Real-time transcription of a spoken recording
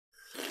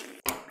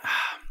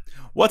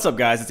What's up,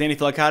 guys? It's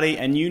Feliciotti,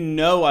 and you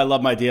know I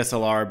love my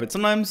DSLR, but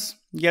sometimes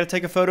you gotta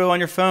take a photo on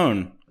your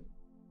phone.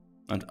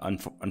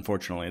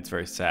 Unfortunately, it's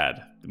very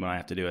sad when I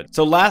have to do it.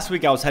 So last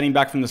week I was heading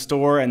back from the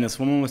store, and this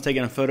woman was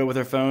taking a photo with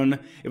her phone.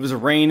 It was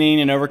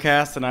raining and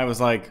overcast, and I was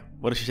like,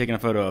 what is she taking a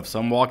photo of? So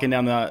I'm walking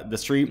down the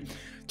street,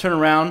 turn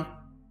around,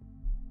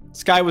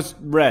 sky was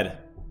red.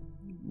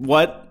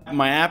 What?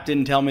 My app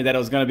didn't tell me that it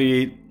was gonna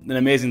be an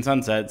amazing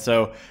sunset,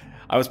 so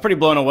I was pretty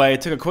blown away.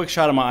 Took a quick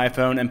shot of my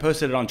iPhone and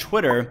posted it on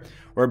Twitter,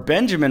 where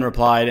Benjamin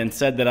replied and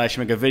said that I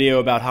should make a video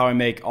about how I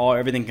make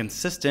everything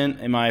consistent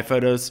in my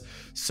photos.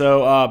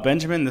 So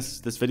Benjamin, this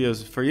video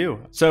is for you.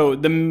 So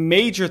the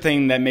major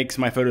thing that makes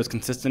my photos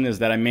consistent is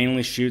that I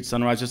mainly shoot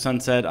sunrise or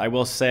sunset. I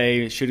will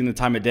say shooting the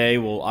time of day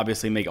will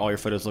obviously make all your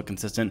photos look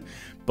consistent.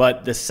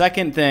 But the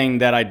second thing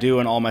that I do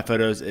in all my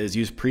photos is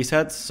use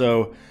presets.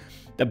 So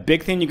the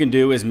big thing you can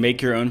do is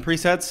make your own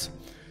presets.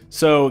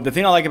 So the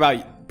thing I like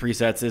about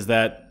presets is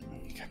that,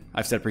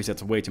 I've said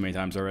presets way too many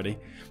times already,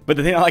 but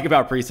the thing I like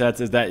about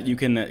presets is that you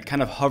can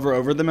kind of hover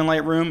over them in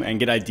Lightroom and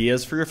get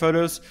ideas for your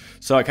photos.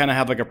 So I kind of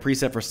have like a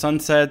preset for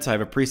sunsets, I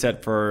have a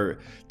preset for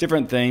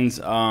different things.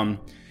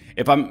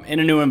 If I'm in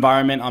a new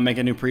environment, I'll make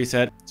a new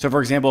preset. So for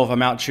example, if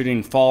I'm out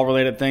shooting fall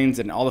related things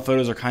and all the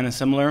photos are kind of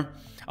similar,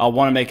 I'll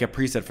want to make a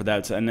preset for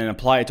that and then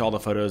apply it to all the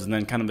photos and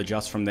then kind of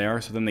adjust from there,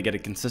 so then they get a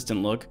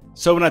consistent look.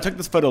 So when I took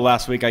this photo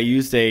last week, I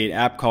used an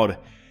app called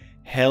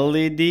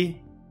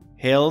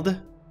Held.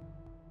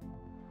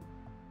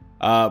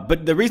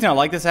 But the reason I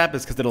like this app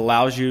is because it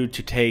allows you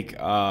to take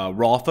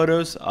RAW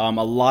photos. A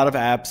lot of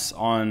apps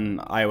on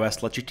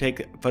iOS let you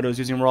take photos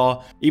using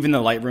RAW. Even the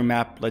Lightroom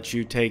app lets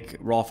you take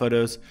RAW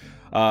photos.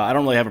 I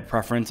don't really have a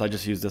preference. I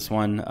just use this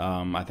one.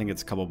 I think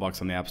it's a couple bucks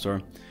on the App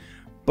Store.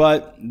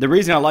 But the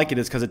reason I like it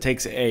is because it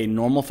takes a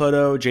normal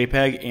photo,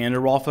 JPEG, and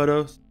a RAW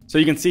photo. So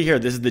you can see here,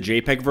 this is the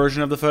JPEG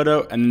version of the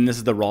photo, and then this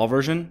is the RAW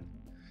version.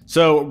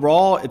 So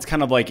RAW, it's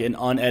kind of like an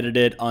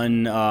unedited,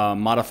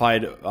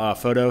 unmodified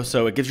photo,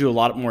 so it gives you a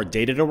lot more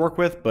data to work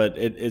with, but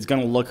it's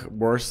going to look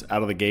worse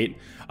out of the gate.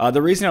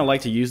 The reason I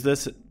like to use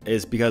this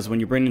is because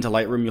when you bring it into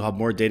Lightroom, you'll have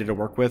more data to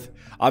work with.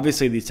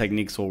 Obviously, these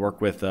techniques will work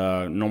with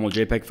normal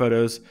JPEG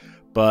photos,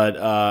 but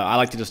I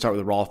like to just start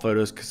with RAW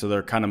photos so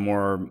they're kind of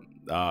more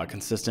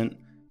consistent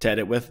to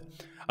edit with.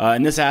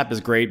 And this app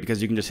is great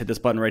because you can just hit this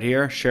button right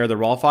here, share the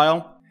RAW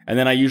file. And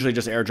then I usually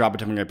just airdrop it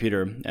to my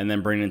computer and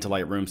then bring it into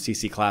Lightroom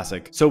CC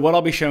Classic. So what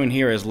I'll be showing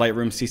here is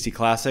Lightroom CC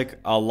Classic.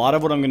 A lot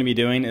of what I'm going to be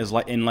doing is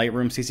in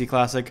Lightroom CC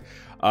Classic.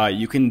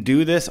 You can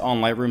do this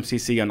on Lightroom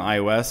CC on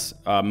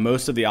iOS.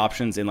 Most of the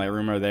options in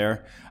Lightroom are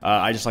there.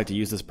 I just like to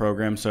use this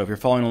program. So if you're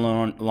following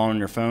along on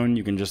your phone,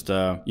 you can just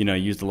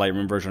use the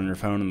Lightroom version on your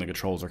phone, and the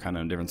controls are kind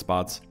of in different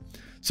spots.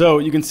 So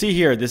you can see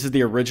here, this is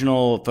the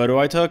original photo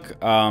I took,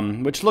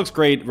 which looks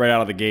great right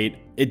out of the gate.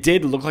 It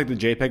did look like the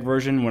JPEG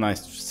version when I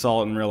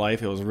saw it in real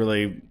life. It was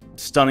really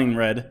stunning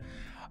red.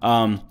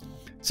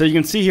 So you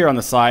can see here on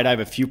the side, I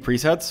have a few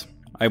presets.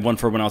 I have one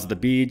for when I was at the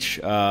beach,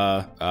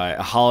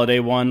 a holiday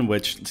one,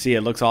 which, see,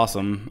 it looks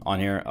awesome on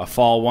here. A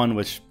fall one,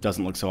 which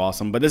doesn't look so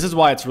awesome. But this is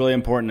why it's really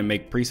important to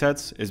make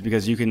presets, is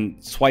because you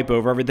can swipe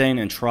over everything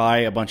and try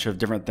a bunch of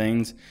different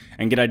things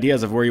and get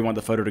ideas of where you want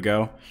the photo to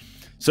go.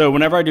 So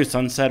whenever I do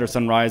sunset or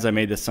sunrise, I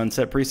made the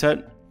sunset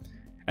preset,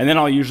 and then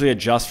I'll usually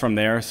adjust from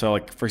there. So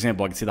like, for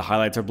example, I can see the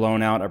highlights are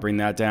blown out. I bring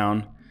that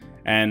down,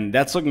 and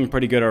that's looking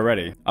pretty good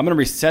already. I'm gonna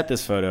reset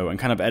this photo and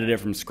kind of edit it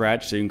from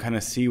scratch so you can kind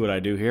of see what I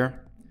do here.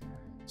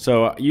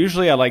 So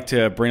usually I like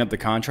to bring up the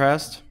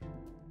contrast,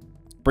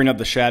 bring up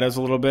the shadows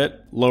a little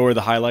bit, lower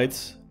the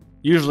highlights.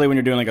 Usually when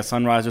you're doing like a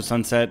sunrise or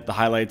sunset, the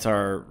highlights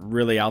are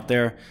really out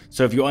there.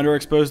 So if you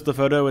underexpose the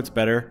photo, it's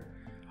better.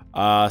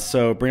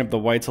 So bring up the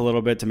whites a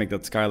little bit to make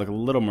that sky look a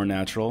little more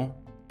natural.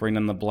 Bring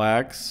down the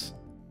blacks.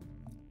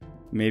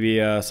 Maybe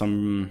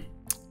the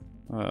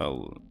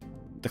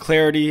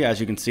clarity, as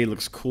you can see,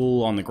 looks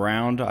cool on the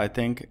ground, I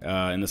think.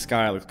 In the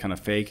sky, it looks kind of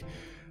fake.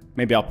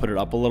 Maybe I'll put it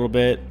up a little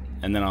bit,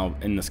 and then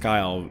in the sky,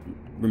 I'll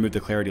remove the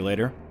clarity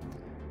later.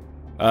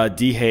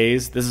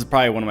 Dehaze. This is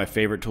probably one of my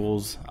favorite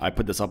tools. I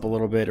put this up a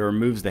little bit. It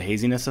removes the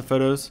haziness of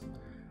photos.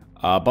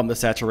 Bump the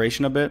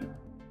saturation a bit.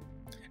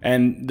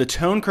 And the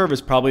tone curve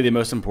is probably the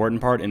most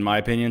important part, in my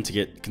opinion, to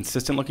get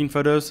consistent looking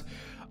photos.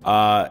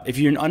 If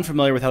you're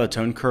unfamiliar with how the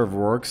tone curve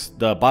works,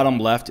 the bottom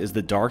left is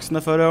the darks in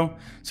the photo.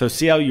 So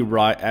see how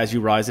as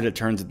you rise it, it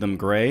turns them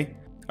gray.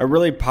 A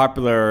really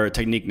popular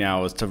technique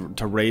now is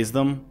to raise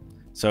them.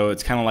 So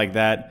it's kind of like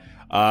that.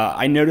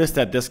 I noticed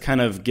that this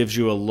kind of gives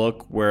you a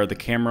look where the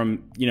camera,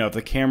 if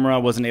the camera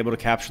wasn't able to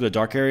capture the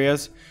dark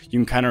areas, you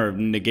can kind of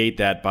negate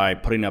that by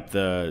putting up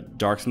the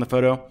darks in the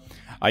photo.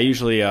 I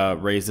usually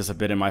raise this a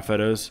bit in my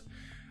photos.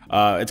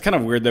 It's kind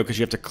of weird though, because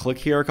you have to click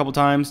here a couple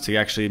times to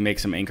actually make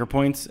some anchor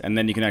points, and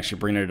then you can actually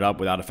bring it up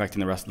without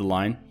affecting the rest of the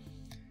line.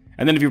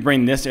 And then if you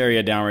bring this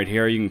area down right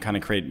here, you can kind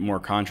of create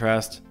more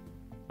contrast.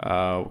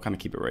 We'll kind of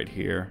keep it right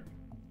here.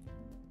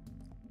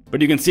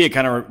 But you can see it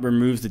kind of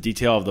removes the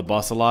detail of the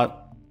bus a lot.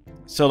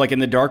 So like in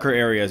the darker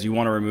areas, you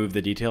want to remove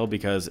the detail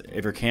because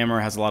if your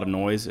camera has a lot of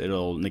noise,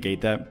 it'll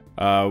negate that.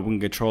 We can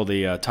control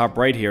the top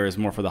right here is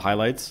more for the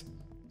highlights.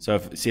 So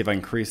see if I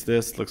increase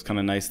this, looks kind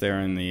of nice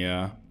there in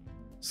the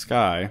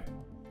sky.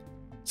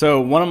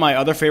 So one of my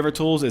other favorite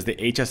tools is the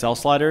HSL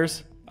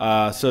sliders.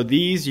 So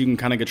these, you can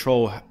kind of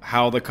control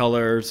how the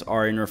colors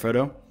are in your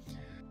photo.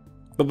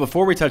 But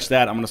before we touch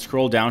that, I'm going to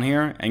scroll down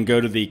here and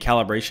go to the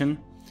calibration.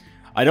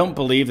 I don't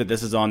believe that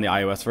this is on the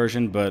iOS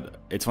version, but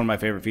it's one of my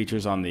favorite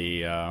features on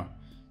the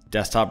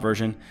desktop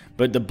version.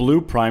 But the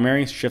blue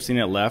primary, shifting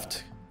it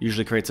left,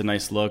 usually creates a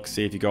nice look.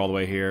 See if you go all the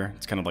way here,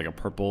 it's kind of like a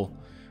purple.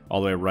 All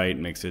the way right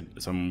makes it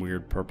some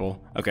weird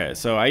purple. Okay,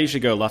 so I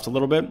usually go left a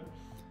little bit.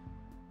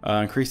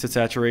 Increase the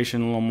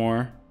saturation a little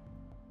more.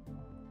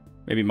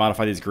 Maybe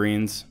modify these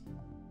greens.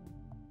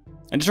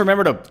 And just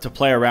remember to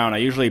play around. I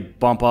usually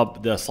bump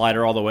up the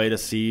slider all the way to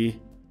see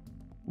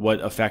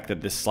what effect that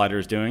this slider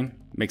is doing.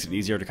 Makes it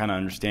easier to kind of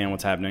understand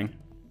what's happening.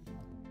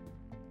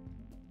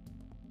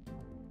 I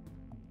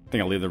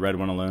think I'll leave the red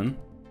one alone.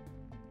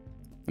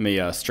 Let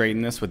me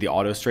straighten this with the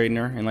auto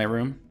straightener in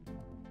Lightroom.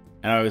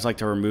 And I always like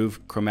to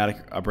remove chromatic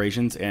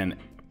abrasions and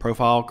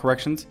profile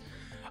corrections.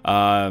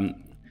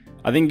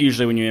 I think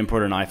usually when you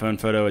import an iPhone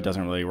photo, it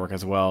doesn't really work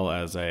as well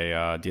as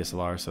a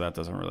DSLR, so that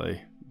doesn't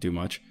really do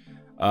much.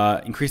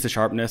 Increase the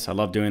sharpness. I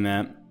love doing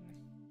that.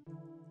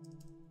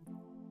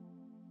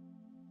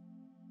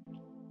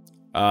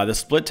 The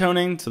split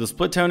toning. So the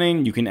split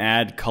toning, you can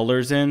add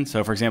colors in.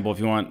 So for example, if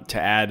you want to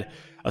add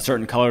a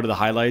certain color to the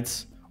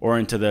highlights or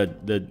into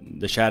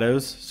the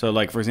shadows. So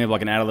like for example, I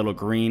can add a little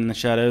green in the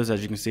shadows,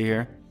 as you can see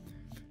here.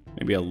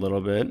 Maybe a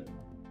little bit.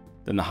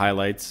 Then the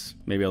highlights,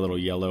 maybe a little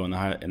yellow in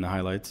the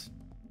highlights.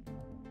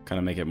 Kind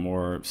of make it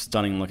more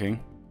stunning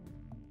looking.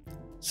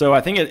 So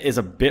I think it is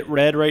a bit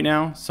red right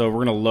now. So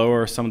we're gonna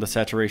lower some of the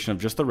saturation of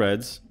just the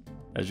reds,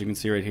 as you can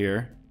see right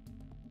here.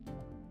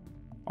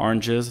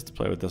 Oranges, let's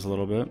play with this a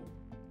little bit.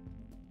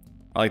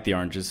 I like the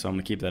oranges, so I'm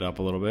gonna keep that up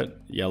a little bit.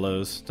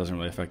 Yellows, doesn't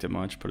really affect it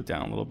much, put it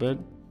down a little bit.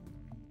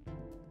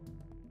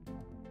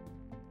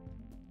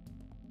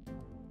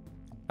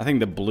 I think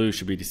the blue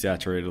should be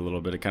desaturated a little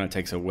bit. It kind of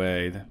takes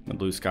away the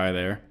blue sky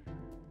there.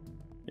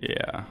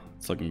 Yeah,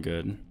 it's looking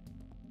good.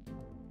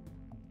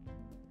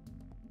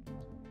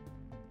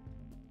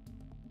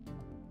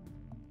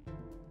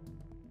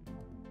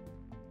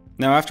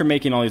 Now after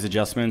making all these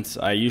adjustments,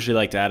 I usually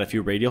like to add a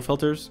few radial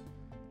filters.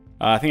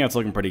 I think that's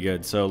looking pretty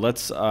good. So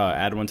let's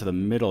add one to the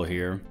middle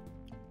here.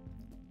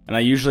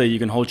 And you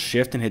can hold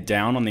shift and hit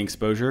down on the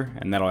exposure,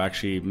 and that'll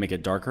actually make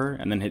it darker,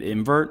 and then hit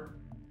invert.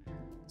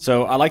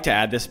 So I like to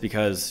add this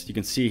because you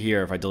can see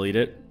here, if I delete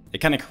it, it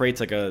kind of creates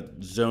like a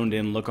zoned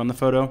in look on the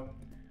photo.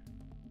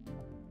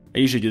 I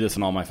usually do this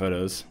in all my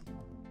photos.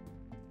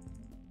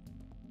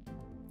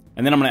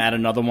 And then I'm gonna add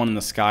another one in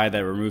the sky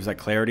that removes that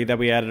clarity that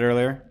we added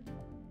earlier.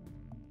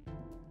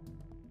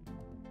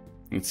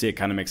 You can see it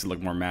kind of makes it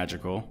look more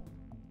magical.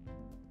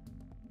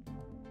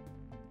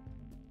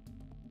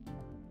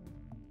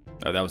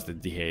 Oh, that was the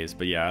dehaze,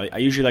 but yeah, I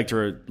usually like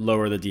to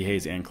lower the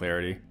dehaze and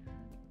clarity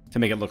to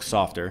make it look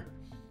softer.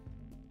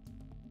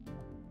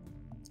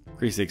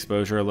 Increase the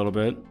exposure a little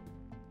bit.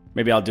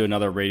 Maybe I'll do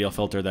another radial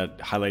filter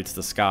that highlights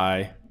the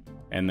sky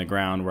and the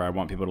ground where I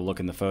want people to look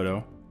in the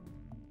photo.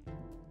 I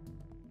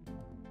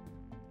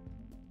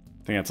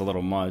think that's a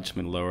little much. I'm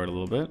gonna lower it a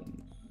little bit.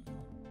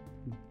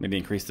 Maybe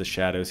increase the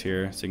shadows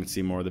here so you can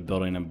see more of the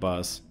building and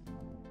bus.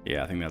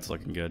 Yeah, I think that's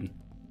looking good.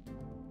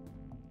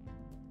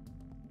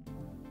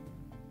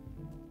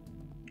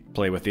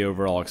 Play with the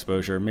overall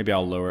exposure. Maybe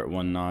I'll lower it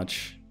one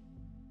notch.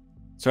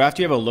 So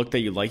after you have a look that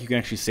you like, you can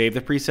actually save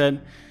the preset.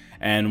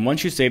 And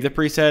once you save the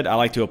preset, I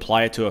like to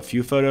apply it to a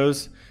few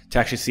photos to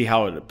actually see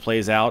how it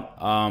plays out.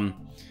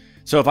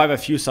 So if I have a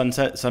few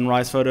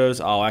sunrise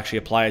photos, I'll actually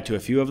apply it to a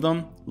few of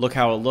them. Look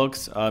how it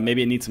looks.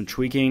 Maybe it needs some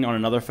tweaking on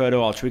another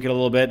photo. I'll tweak it a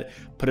little bit,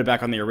 put it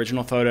back on the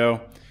original photo,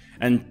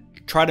 and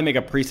try to make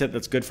a preset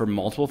that's good for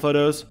multiple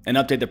photos and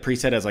update the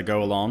preset as I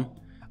go along.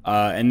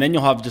 And then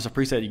you'll have just a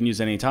preset you can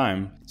use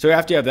anytime. So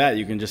after you have that,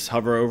 you can just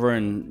hover over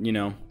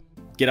and,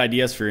 get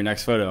ideas for your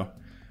next photo.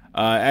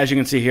 As you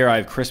can see here, I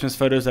have Christmas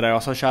photos that I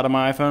also shot on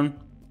my iPhone.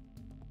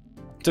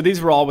 So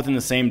these were all within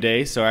the same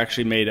day, so I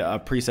actually made a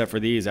preset for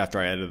these after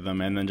I edited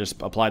them and then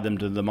just applied them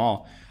to them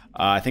all.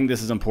 I think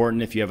this is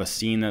important if you have a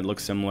scene that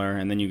looks similar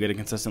and then you get a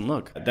consistent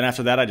look. Then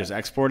after that, I just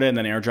export it and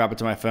then airdrop it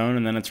to my phone,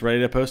 and then it's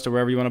ready to post to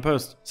wherever you want to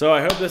post. So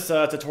I hope this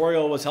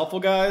tutorial was helpful,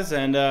 guys,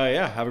 and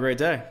yeah, have a great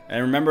day.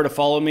 And remember to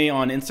follow me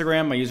on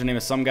Instagram. My username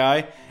is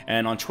someguy,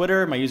 and on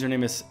Twitter, my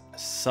username is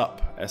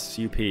sup,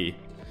 S-U-P.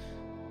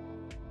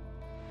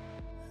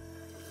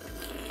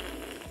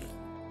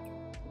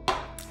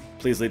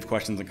 Please leave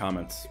questions and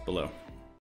comments below.